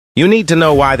You need to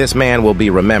know why this man will be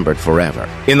remembered forever.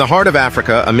 In the heart of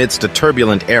Africa, amidst a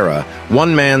turbulent era,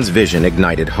 one man's vision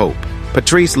ignited hope.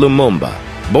 Patrice Lumumba,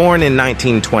 born in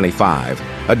 1925,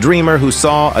 a dreamer who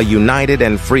saw a united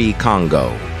and free Congo.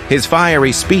 His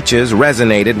fiery speeches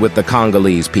resonated with the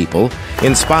Congolese people,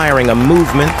 inspiring a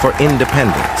movement for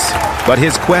independence. But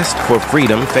his quest for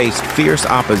freedom faced fierce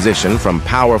opposition from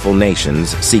powerful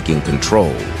nations seeking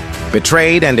control.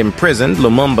 Betrayed and imprisoned,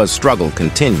 Lumumba's struggle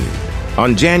continued.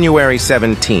 On January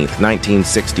 17,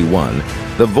 1961,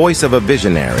 the voice of a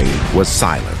visionary was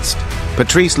silenced.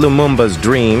 Patrice Lumumba's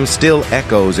dream still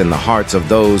echoes in the hearts of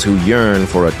those who yearn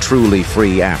for a truly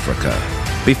free Africa.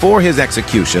 Before his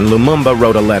execution, Lumumba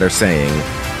wrote a letter saying,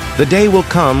 "The day will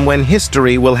come when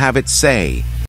history will have its say.